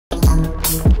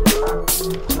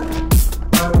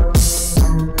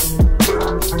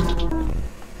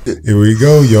Here we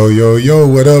go, yo,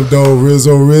 what up, though?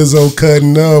 Rizzoo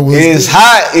cutting up. It's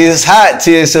hot.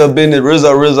 TSL business.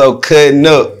 Rizzoo cutting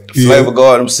up. Flavor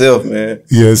God himself, man.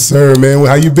 Yes, sir, man.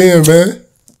 How you been, man?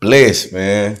 Blessed,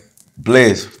 man.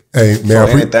 Blessed. Hey, man.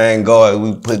 For anything God,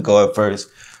 we put God first.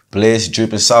 Blessed,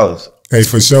 dripping sauce. Hey,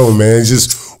 for sure, man.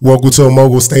 Just welcome to a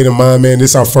mogul state of mind, man.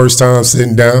 This is our first time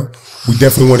sitting down. We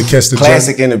definitely want to catch the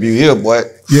classic interview here, boy.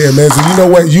 Yeah, man. So you know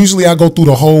what? Usually I go through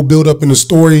the whole build up in the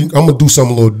story. I'm gonna do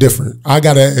something a little different. I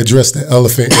gotta address the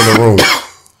elephant in the room.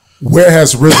 Where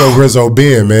has Rizzoo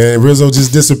been, man? Rizzoo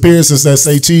just disappeared since that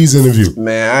Say Cheese interview.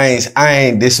 Man, I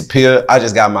ain't disappeared. I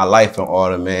just got my life in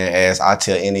order, man. As I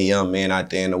tell any young man out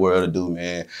there in the world to do,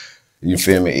 man. You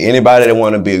feel me? Anybody that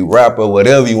want to be a rapper,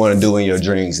 whatever you want to do in your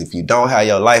dreams, if you don't have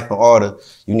your life in order,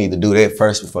 you need to do that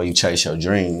first before you chase your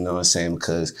dream. You know what I'm saying?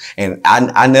 Because, and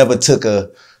I never took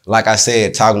like I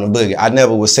said, talking to Boogie, I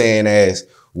never was saying as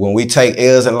when we take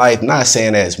L's in life, not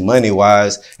saying as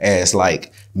money-wise, as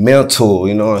like mental,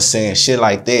 you know what I'm saying? Shit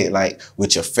like that, like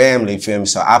with your family, you feel me?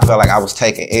 So I felt like I was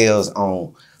taking L's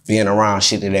on being around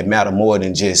shit that matter more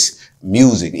than just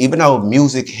music. Even though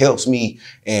music helps me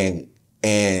and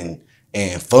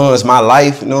funds my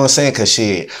life, you know what I'm saying? Cause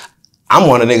shit, I'm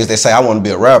one of the niggas that say I want to be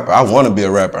a rapper. I want to be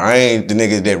a rapper. I ain't the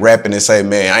niggas that rapping and say,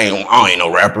 man, I ain't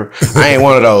no rapper. I ain't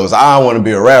one of those. I want to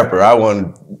be a rapper. I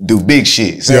want to do big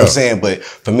shit. See what I'm saying? But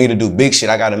for me to do big shit,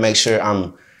 I got to make sure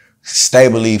I'm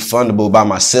stably fundable by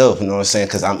myself, you know what I'm saying?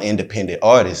 Cause I'm independent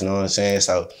artist, you know what I'm saying?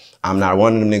 So I'm not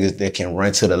one of them niggas that can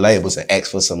run to the labels and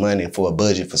ask for some money for a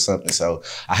budget for something. So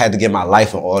I had to get my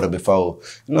life in order before,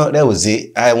 you know, that was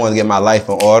it. I didn't want to get my life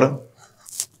in order.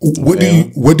 What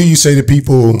do you say to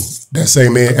people that say,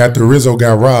 man, after Rizzoo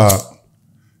got robbed,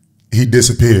 he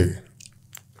disappeared?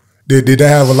 Did that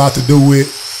have a lot to do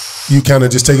with you kind of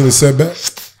just taking a setback?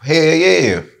 Hell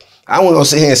yeah. I wasn't gonna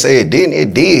sit here and say it didn't.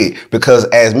 It did. Because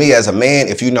as me as a man,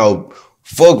 if you know,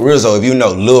 fuck Rizzoo, if you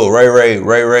know Lil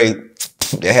Ray,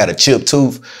 they had a chipped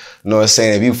tooth. You know what I'm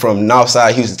saying? If you from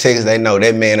Northside Houston, Texas, they know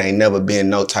that man ain't never been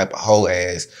no type of hoe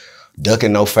ass,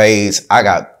 ducking no fades.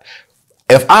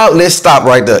 Let's stop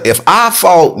right there. If I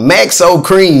fought Maxo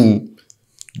Cream,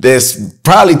 that's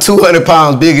probably 200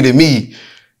 pounds bigger than me,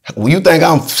 will you think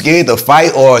I'm scared to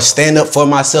fight or stand up for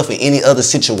myself in any other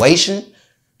situation?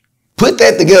 Put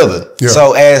that together. Yeah.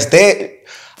 So as that,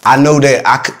 I know that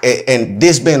and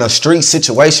this being a street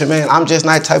situation, man, I'm just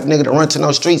not the type of nigga to run to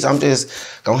no streets. I'm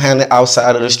just gonna handle it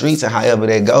outside of the streets, and however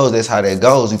that goes, that's how that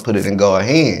goes. We put it in God's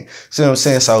hand. See what I'm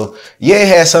saying? So yeah, it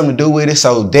had something to do with it.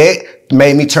 So that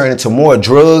made me turn into more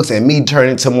drugs, and me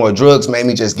turning into more drugs made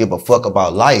me just give a fuck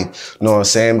about life. You know what I'm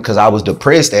saying? Because I was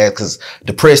depressed cause a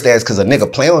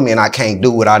nigga playing with me and I can't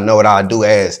do what I know what I do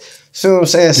as. See what I'm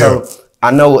saying? Yeah. So I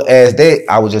know as that,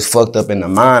 I was just fucked up in the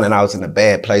mind and I was in a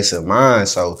bad place of mind.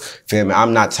 So, feel me,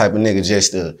 I'm not the type of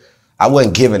nigga I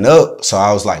wasn't giving up. So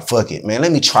I was like, fuck it, man,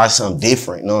 let me try something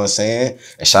different. You know what I'm saying?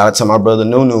 And shout out to my brother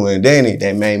Nunu and Danny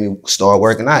that made me start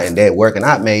working out. And that working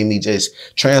out made me just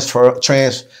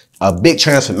a big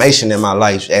transformation in my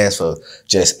life as for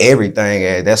just everything.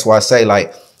 And that's why I say,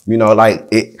 like, you know, like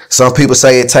some people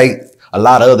say it take a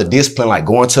lot of other discipline, like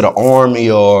going to the army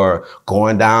or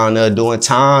going down there doing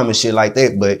time and shit like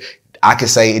that. But I can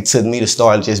say it took me to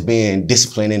start just being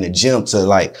disciplined in the gym to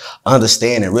like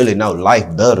understand and really know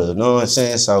life better. You know what I'm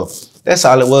saying? So that's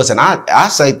all it was. And I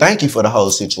say thank you for the whole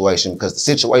situation because the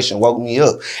situation woke me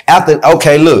up.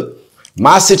 Okay, look,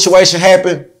 my situation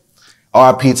happened.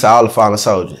 RIP to all the fallen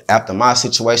soldiers. After my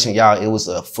situation, y'all, it was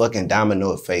a fucking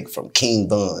domino effect from King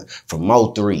Bun, from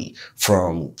Mo3,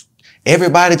 from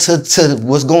everybody to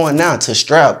what's going now, to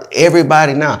Strap,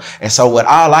 everybody now. And so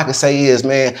all I can say is,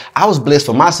 man, I was blessed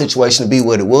for my situation to be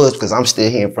what it was because I'm still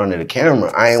here in front of the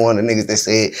camera. I ain't one of the niggas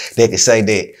that could say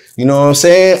that, you know what I'm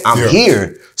saying? I'm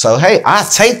here. So, hey, I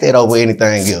take that over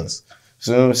anything else.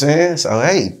 You know what I'm saying? So,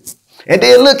 hey. And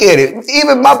then look at it.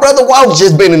 Even my brother Walt's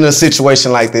just been in a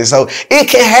situation like this. So it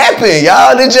can happen,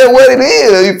 y'all. It's just what it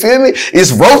is. You feel me?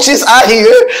 It's roaches out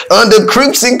here under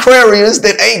creeps and aquariums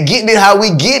that ain't getting it how we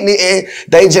getting it. And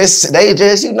they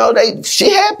just, you know,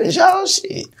 shit happens, y'all.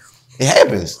 Shit. It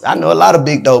happens. I know a lot of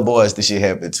big dope boys that shit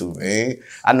happened to, man.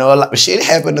 I know a lot of shit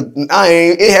happened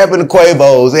it happened to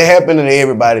Quavos. It happened to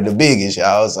everybody, the biggest,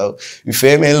 y'all. So you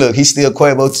feel me? And look, he's still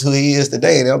Quavo to who he is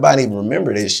today. And nobody even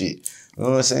remember that shit. You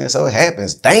know what I'm saying? So it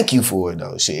happens. Thank you for it,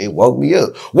 though. Shit, it woke me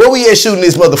up. Where we at shooting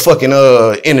this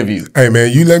motherfucking interview? Hey,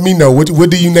 man, you let me know. What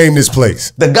do you name this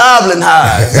place? The Goblin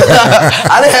Hive.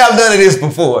 I didn't have none of this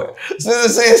before. You know what I'm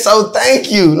saying? So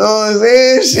thank you. You know what I'm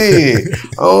saying?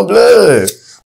 Shit. On blood.